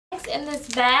in this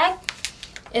bag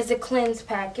is a cleanse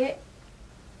packet.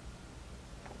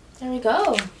 There we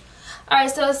go.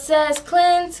 Alright, so it says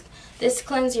cleanse. This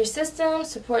cleanses your system,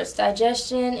 supports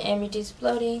digestion, and reduces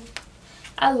bloating.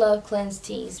 I love cleanse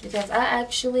teas because I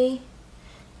actually,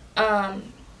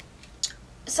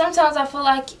 sometimes I feel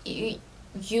like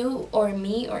you or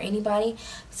me or anybody,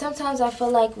 sometimes I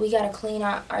feel like we gotta clean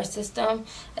our system,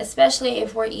 especially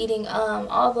if we're eating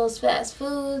all those fast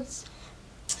foods,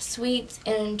 sweets,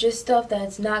 and just stuff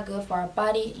that's not good for our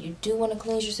body. You do want to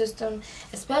cleanse your system,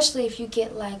 especially if you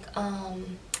get like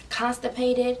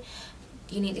constipated.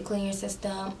 You need to clean your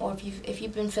system, or if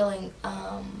you've been feeling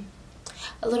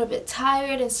a little bit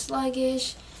tired and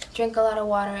sluggish, drink a lot of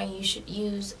water, and you should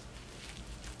use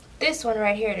this one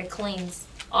right here to cleanse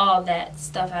all that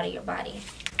stuff out of your body.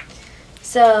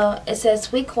 So it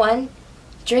says week 1,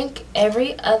 drink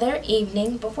every other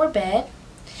evening before bed,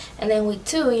 and then week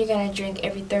 2 you're gonna drink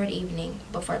every 3rd evening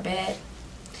before bed,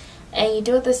 and you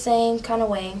do it the same kind of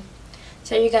way.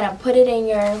 So you're gonna put it in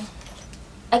your,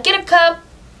 get a cup,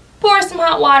 pour some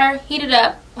hot water, heat it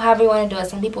up, however you want to do it.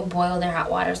 Some people boil their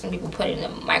hot water, some people put it in the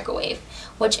microwave,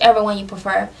 whichever one you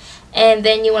prefer. And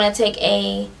then you want to take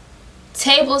a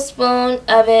tablespoon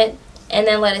of it and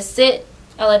then let it sit.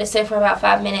 I let it sit for about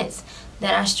 5 minutes.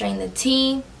 Then I strain the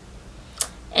tea.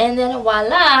 And then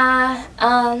voila!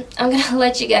 I'm going to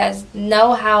let you guys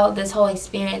know how this whole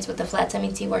experience with the flat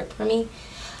tummy tea worked for me.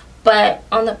 But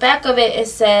on the back of it, it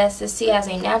says this tea has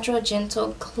a natural,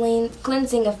 gentle,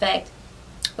 cleansing effect,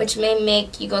 which may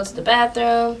make you go to the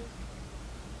bathroom,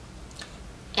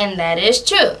 and that is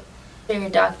true. Your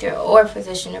doctor or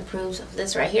physician approves of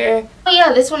this right here. Oh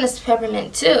yeah, this one is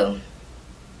peppermint too.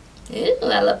 Ooh,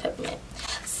 I love peppermint.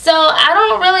 So I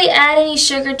don't really add any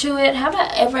sugar to it. Have I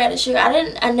ever added sugar?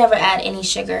 I never add any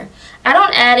sugar. I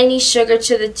don't add any sugar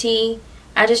to the tea.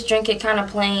 I just drink it kind of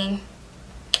plain.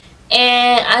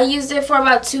 And I used it for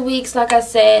about 2 weeks, like I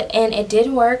said, and it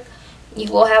did work. You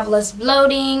will have less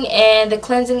bloating, and the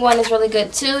cleansing one is really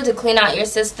good too to clean out your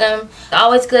system. It's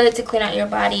always good to clean out your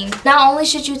body. Not only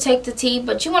should you take the tea,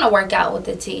 but you want to work out with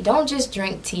the tea. Don't just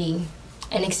drink tea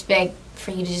and expect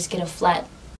for you to just get a flat.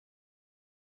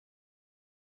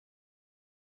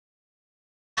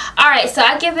 Alright, so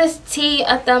I give this tea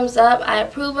a thumbs up. I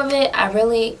approve of it. I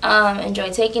really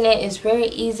enjoy taking it. It's very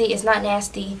easy. It's not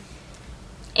nasty.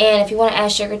 And if you want to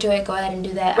add sugar to it, go ahead and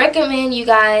do that. I recommend you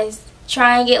guys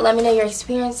trying it. Let me know your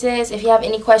experiences. If you have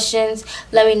any questions,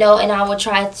 let me know and I will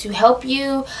try to help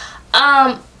you.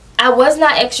 I was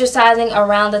not exercising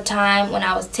around the time when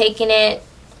I was taking it.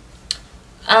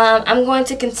 I'm going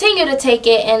to continue to take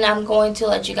it, and I'm going to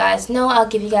let you guys know. I'll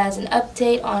give you guys an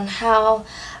update on how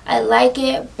I like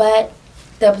it. But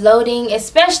the bloating,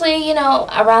 especially, you know,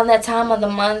 around that time of the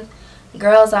month,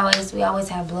 girls we always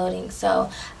have bloating. So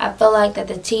I feel like that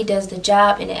the tea does the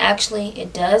job, and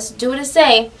it does do what it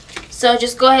say. So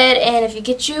just go ahead, and if you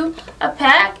get you a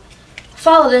pack,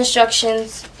 follow the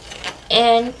instructions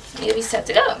and you'll be set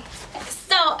to go.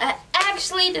 So I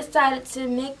actually decided to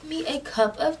make me a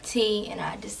cup of tea, and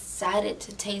I decided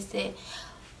to taste it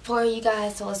for you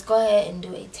guys. So let's go ahead and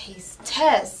do a taste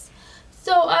test.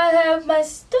 So I have my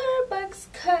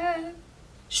Starbucks cup.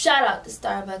 Shout out to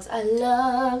Starbucks. I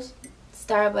love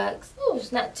Starbucks. Ooh,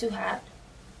 it's not too hot.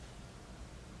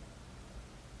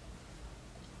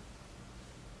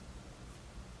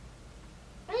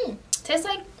 Tastes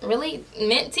like really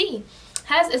mint tea.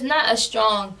 It's not a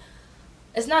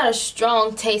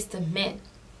strong taste of mint.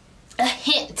 A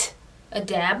hint, a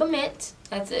dab of mint.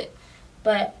 That's it.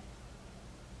 But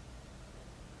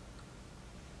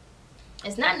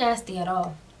it's not nasty at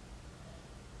all.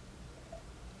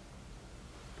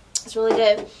 It's really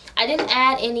good. I didn't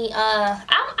add any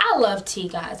I love tea,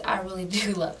 guys. I really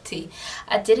do love tea.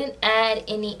 I didn't add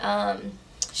any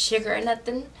sugar or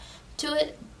nothing to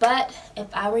it, but if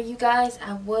I were you guys,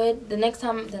 I would. The next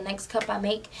cup I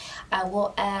make, I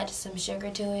will add some sugar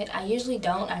to it. I usually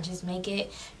don't. I just make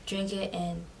it, drink it,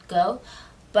 and go.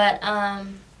 But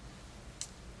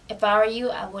if I were you,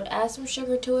 I would add some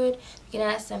sugar to it. You can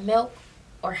add some milk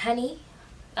or honey.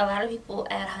 A lot of people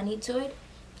add honey to it,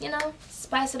 you know,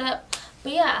 spice it up.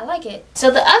 But yeah, I like it.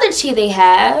 So the other tea they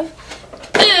have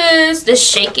is the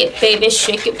Shake It Baby,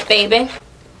 Shake It Baby.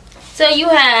 So you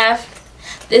have,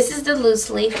 this is the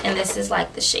loose leaf, and this is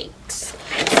like the shakes.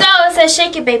 So it says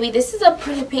Shake It Baby. This is a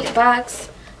pretty pink box.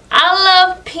 I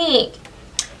love pink.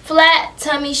 Flat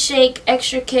tummy shake,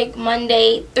 extra kick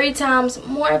Monday, 3 times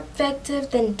more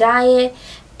effective than diet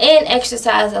and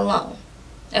exercise alone.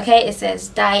 Okay, it says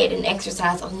diet and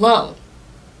exercise alone.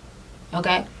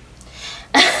 Okay.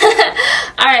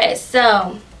 Alright,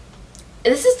 so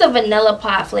this is the vanilla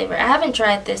pot flavor. I haven't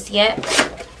tried this yet.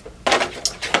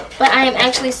 But I am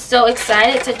actually so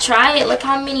excited to try it. Look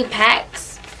how many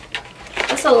packs.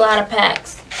 That's a lot of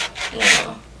packs. You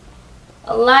know.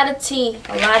 A lot of tea.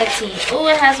 A lot of tea. Ooh,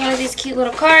 it has one of these cute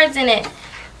little cards in it.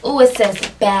 Ooh, it says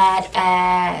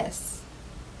badass.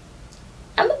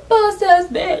 I'm a boss ass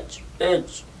bitch.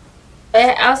 Bitch.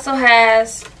 It also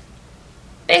has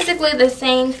basically the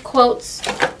same quotes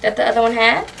that the other one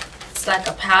had. It's like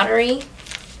a powder.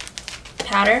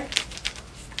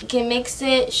 You can mix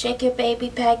it, shake it, baby,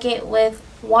 pack it with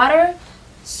water,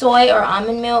 soy or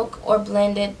almond milk, or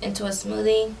blend it into a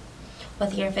smoothie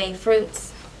with your fave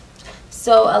fruits.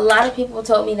 So a lot of people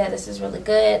told me that this is really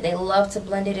good. They love to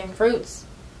blend it in fruits,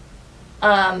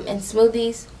 in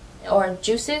smoothies or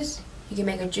juices. You can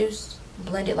make a juice,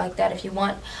 blend it like that if you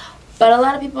want. But a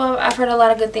lot of people, I've heard a lot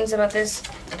of good things about this.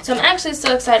 So I'm actually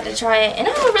so excited to try it. And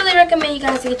I would really recommend you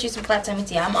guys to get you some flat tummy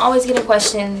tea. I'm always getting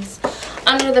questions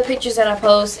under the pictures that I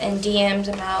post and DMs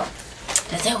about,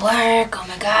 does it work? Oh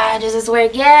my God, does this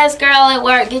work? Yes, girl, it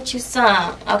worked. Get you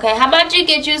some. Okay, how about you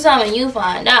get you some and you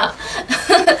find out.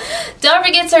 Don't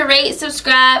forget to rate,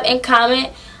 subscribe, and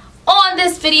comment on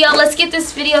this video. Let's get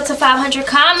this video to 500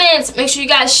 comments. Make sure you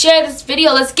guys share this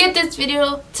video. Let's get this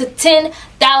video to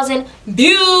 10,000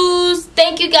 views.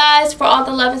 Thank you guys for all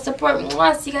the love and support.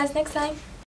 See you guys next time.